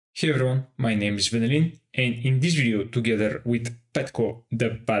Hey everyone, my name is Venelin, and in this video, together with Petco, the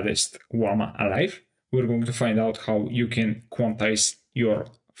baddest llama alive, we're going to find out how you can quantize your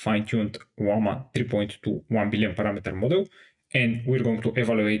fine-tuned llama 3.2 1 billion parameter model, and we're going to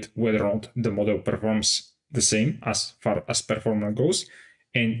evaluate whether or not the model performs the same as far as performance goes,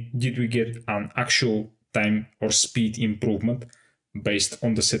 and did we get an actual time or speed improvement based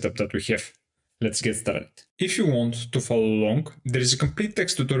on the setup that we have. Let's get started. If you want to follow along, there is a complete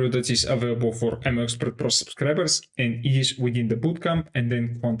text tutorial that is available for MLExpert Pro subscribers, and it is within the bootcamp, and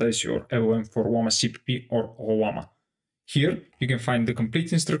then quantize your LLM for llama-cpp or Ollama. Here, you can find the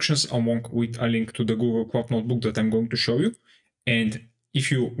complete instructions along with a link to the Google Cloud notebook that I'm going to show you. And if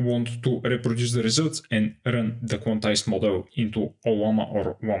you want to reproduce the results and run the quantized model into Ollama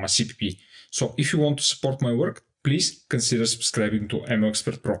or llama-cpp. So if you want to support my work, please consider subscribing to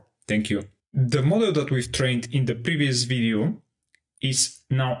MLExpert Pro. Thank you. The model that we've trained in the previous video is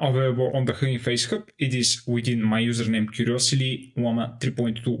now available on the HuggingFace Hub. It is within my username Curiosity Llama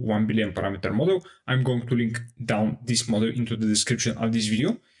 3.2 1 billion parameter model. I'm going to link down this model into the description of this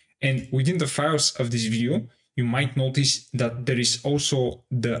video. And within the files of this video, you might notice that there is also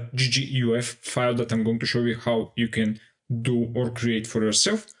the GGUF file that I'm going to show you how you can do or create for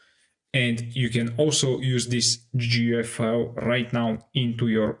yourself. And you can also use this GGUF file right now into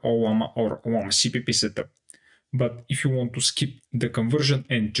your Ollama or llama-cpp setup. But if you want to skip the conversion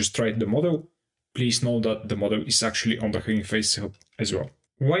and just write the model, please know that the model is actually on the HuggingFace Hub as well.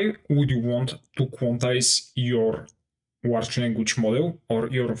 Why would you want to quantize your large language model or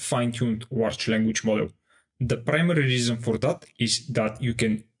your fine-tuned large language model? The primary reason for that is that you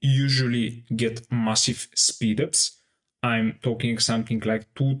can usually get massive speedups. I'm talking something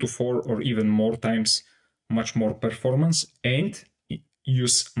like 2 to 4 or even more times much more performance, and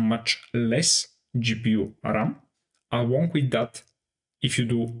use much less GPU RAM. Along with that, if you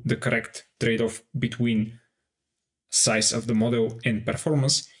do the correct trade-off between size of the model and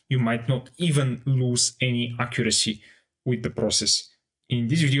performance, you might not even lose any accuracy with the process. In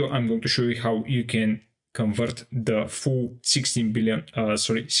this video, I'm going to show you how you can convert the full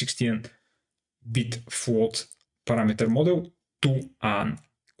 16-bit float parameter model to an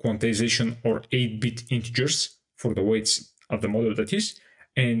quantization or 8-bit integers for the weights of the model that is,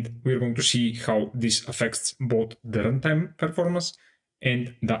 and we're going to see how this affects both the runtime performance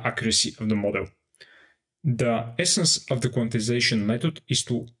and the accuracy of the model. The essence of the quantization method is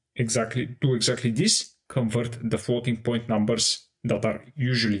to do exactly this: convert the floating point numbers that are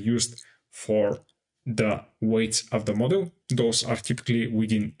usually used for the weights of the model. Those are typically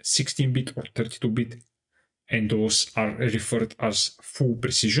within 16-bit or 32-bit, and those are referred as full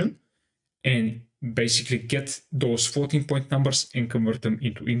precision, and basically get those floating point numbers and convert them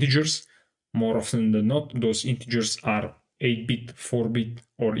into integers. More often than not, those integers are 8-bit, 4-bit,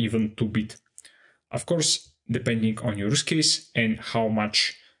 or even 2-bit. Of course, depending on your use case and how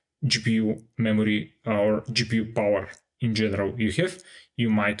much GPU memory or GPU power in general you have, you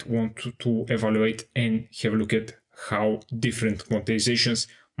might want to evaluate and have a look at how different quantizations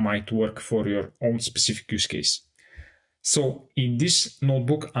might work for your own specific use case. So in this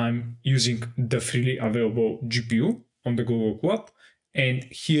notebook, I'm using the freely available GPU on the Google Cloud. And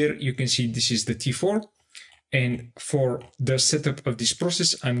here you can see this is the T4. And for the setup of this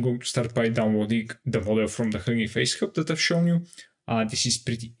process, I'm going to start by downloading the model from the HuggingFace Hub that I've shown you. This is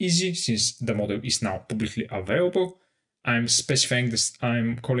pretty easy since the model is now publicly available. I'm specifying this,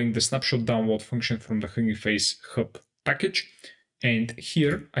 I'm calling the snapshot download function from the HuggingFace Hub package. And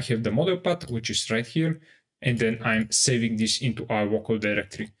here I have the model path, which is right here. And then I'm saving this into our local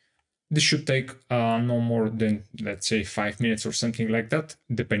directory. This should take no more than, let's say, 5 minutes or something like that,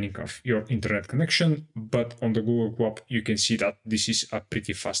 depending on your internet connection. But on the Google Cloud, you can see that this is a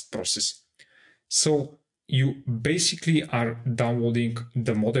pretty fast process. So you basically are downloading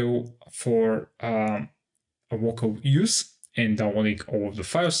the model for a local use and downloading all of the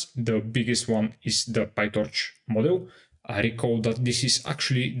files. The biggest one is the PyTorch model. I recall that this is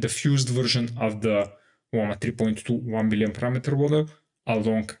actually the fused version of the Llama 3.2 1 billion parameter model,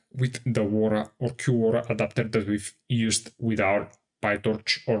 along with the LoRa or QLoRa adapter that we've used with our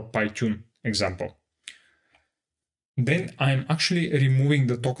PyTorch or PyTune example. Then I'm actually removing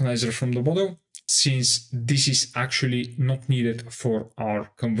the tokenizer from the model, since this is actually not needed for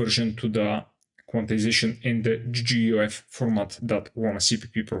our conversion to the quantization in the GGUF format that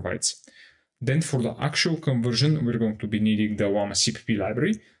llama-cpp provides. Then for the actual conversion, we're going to be needing the llama-cpp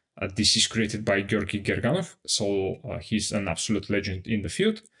library. This is created by Georgy Gerganov, so he's an absolute legend in the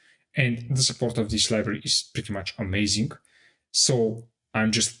field. And the support of this library is pretty much amazing. So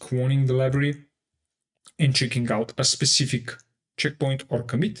I'm just cloning the library and checking out a specific checkpoint or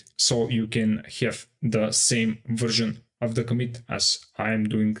commit, so you can have the same version of the commit as I am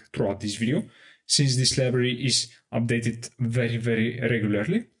doing throughout this video, since this library is updated very, very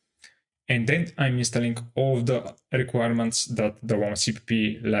regularly. And then I'm installing all of the requirements that the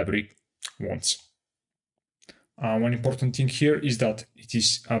llama-cpp library wants. One important thing here is that it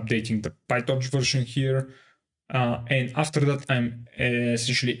is updating the PyTorch version here. And after that, I'm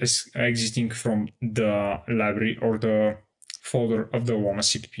essentially exiting from the library or the folder of the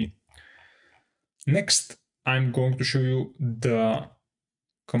llama-cpp. Next, I'm going to show you the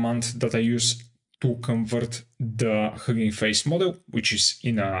command that I use to convert the HuggingFace model, which is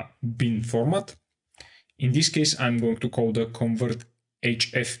in a bin format. In this case, I'm going to call the convert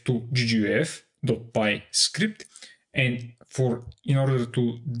hf to gguf.py script. And in order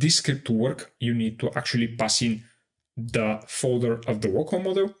to this script to work, you need to actually pass in the folder of the local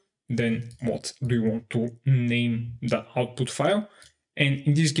model. Then what do you want to name the output file? And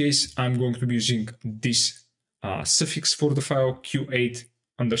in this case, I'm going to be using this suffix for the file q8_0.gguf.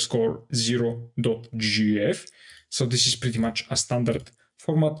 So this is pretty much a standard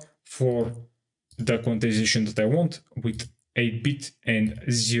format for the quantization that I want, with 8-bit and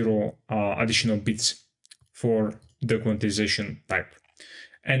 0 additional bits for the quantization type.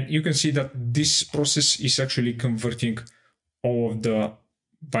 And you can see that this process is actually converting all of the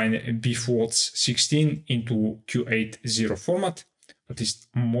bfloats 16 into Q80 format, at least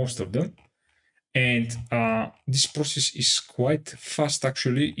most of them. And this process is quite fast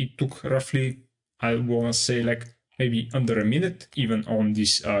actually. It took roughly, I want to say, like maybe under a minute, even on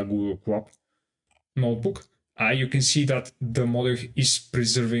this Google Colab notebook. You can see that the model is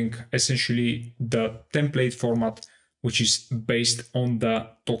preserving essentially the template format, which is based on the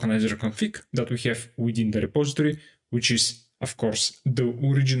tokenizer config that we have within the repository, which is, of course, the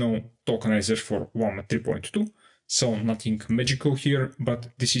original tokenizer for Llama 3.2. So nothing magical here, but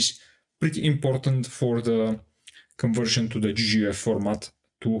this is pretty important for the conversion to the GGUF format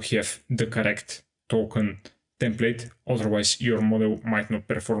to have the correct token template. Otherwise, your model might not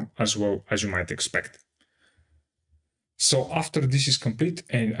perform as well as you might expect. So after this is complete,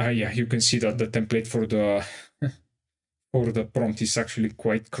 and yeah, you can see that the template for the prompt is actually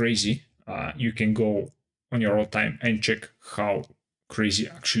quite crazy. You can go on your own time and check how crazy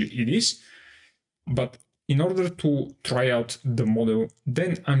actually it is. But in order to try out the model,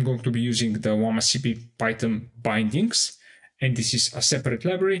 then I'm going to be using the llama-cpp-python bindings, and this is a separate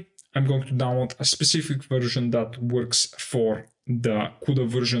library. I'm going to download a specific version that works for the CUDA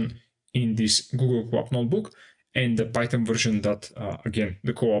version in this Google Colab notebook, and the Python version that, again,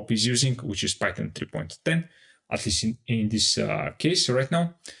 the co-op is using, which is Python 3.10, at least in this case right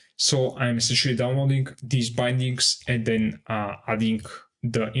now. So I'm essentially downloading these bindings and then adding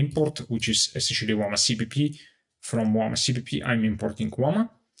the import, which is essentially llama-cpp. From llama-cpp, I'm importing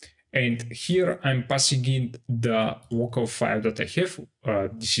llama. And here I'm passing in the local file that I have.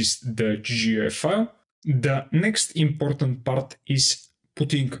 This is the GGUF file. The next important part is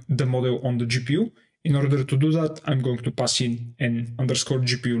putting the model on the GPU. In order to do that, I'm going to pass in an underscore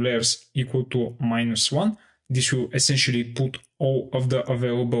GPU layers equal to -1. This will essentially put all of the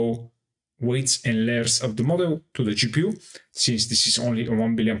available weights and layers of the model to the GPU. Since this is only a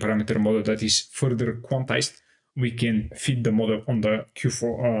 1 billion parameter model that is further quantized, we can fit the model on the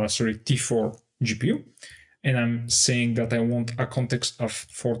T4 GPU. And I'm saying that I want a context of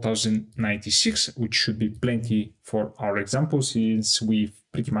 4096, which should be plenty for our example, since we've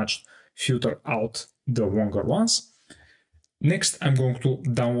pretty much filtered out the longer ones. Next, I'm going to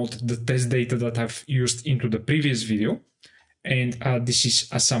download the test data that I've used into the previous video. And this is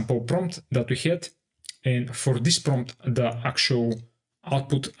a sample prompt that we had. And for this prompt, the actual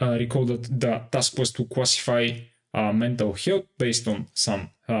output, recall that the task was to classify mental health based on some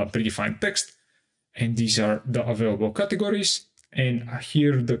predefined text. And these are the available categories. And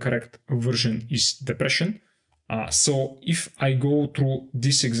here the correct version is depression. So if I go through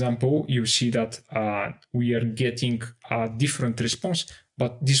this example, you see that we are getting a different response,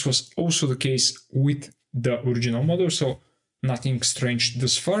 but this was also the case with the original model, so nothing strange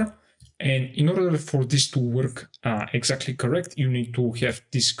thus far. And in order for this to work exactly correct, you need to have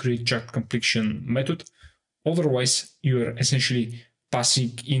this create chart completion method. Otherwise, you are essentially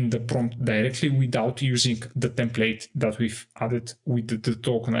passing in the prompt directly without using the template that we've added with the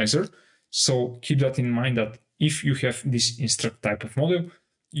tokenizer. So keep that in mind, that if you have this instruct type of model,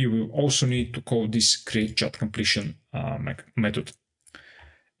 you will also need to call this create chat completion method.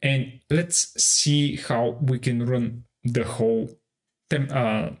 And let's see how we can run the whole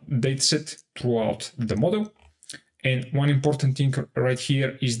dataset throughout the model. And one important thing right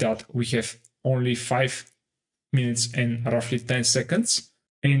here is that we have only 5 minutes and roughly 10 seconds.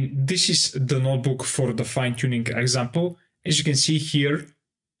 And this is the notebook for the fine-tuning example. As you can see here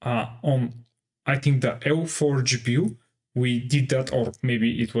on, I think, the L4 GPU, we did that, or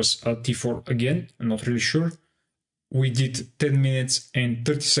maybe it was a T4 again, I'm not really sure. We did 10 minutes and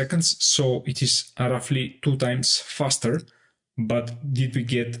 30 seconds, so it is roughly 2 times faster. But did we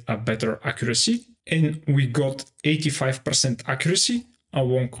get a better accuracy? And we got 85% accuracy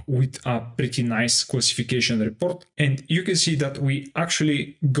along with a pretty nice classification report. And you can see that we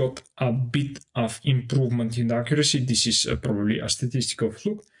actually got a bit of improvement in the accuracy. This is probably a statistical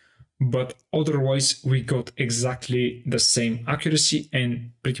fluke, but otherwise we got exactly the same accuracy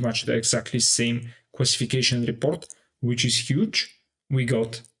and pretty much the exactly same classification report, which is huge. We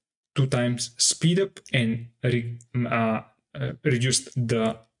got 2 times speed up and reduced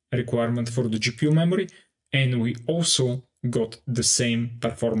the requirement for the GPU memory, and we also got the same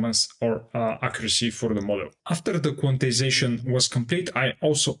performance or accuracy for the model. After the quantization was complete, I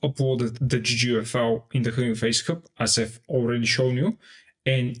also uploaded the GGUF file in the HuggingFace Hub, as I've already shown you.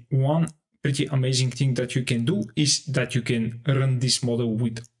 And one pretty amazing thing that you can do is that you can run this model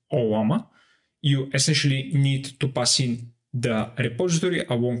with Ollama. You essentially need to pass in the repository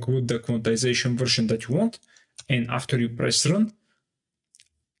along with the quantization version that you want. And after you press run,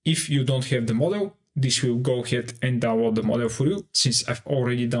 if you don't have the model, this will go ahead and download the model for you. Since I've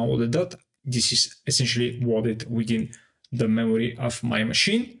already downloaded that, this is essentially loaded within the memory of my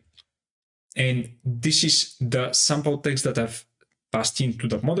machine. And this is the sample text that I've passed into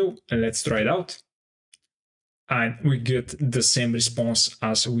the model. And let's try it out. And we get the same response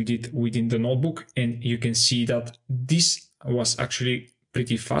as we did within the notebook. And you can see that this was actually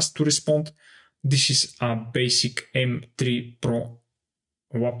pretty fast to respond. This is a basic M3 Pro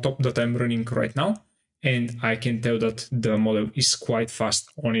laptop that I'm running right now, and I can tell that the model is quite fast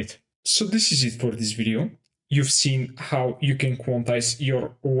on it. So this is it for this video. You've seen how you can quantize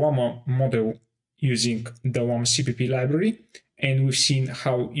your Llama model using the llama-cpp library, and we've seen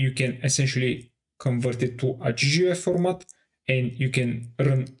how you can essentially convert it to a GGUF format, and you can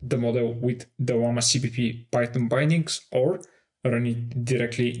run the model with the llama-cpp-python bindings or run it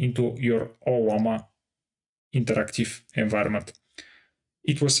directly into your Ollama interactive environment.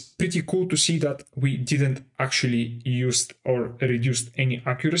 It was pretty cool to see that we didn't actually use or reduced any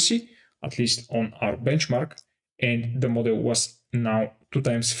accuracy, at least on our benchmark, and the model was now 2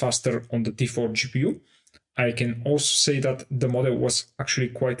 times faster on the T4 GPU. I can also say that the model was actually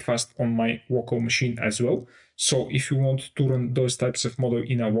quite fast on my local machine as well. So if you want to run those types of model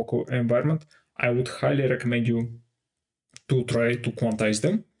in a local environment, I would highly recommend you to try to quantize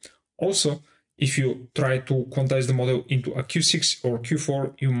them. Also, if you try to quantize the model into a Q6 or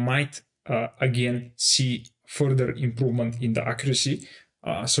Q4, you might again see further improvement in the accuracy,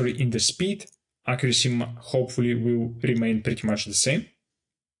 in the speed. Accuracy hopefully will remain pretty much the same.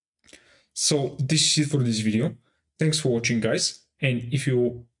 So this is it for this video. Thanks for watching, guys. And if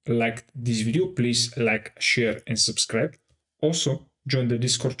you liked this video, please like, share, and subscribe. Also, join the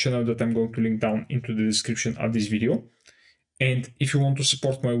Discord channel that I'm going to link down into the description of this video. And if you want to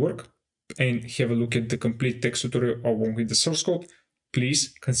support my work and have a look at the complete text tutorial along with the source code,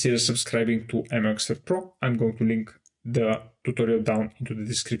 please consider subscribing to MLExpert Pro. I'm going to link the tutorial down into the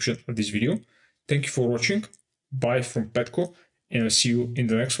description of this video. Thank you for watching. Bye from Petko, and I'll see you in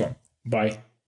the next one. Bye.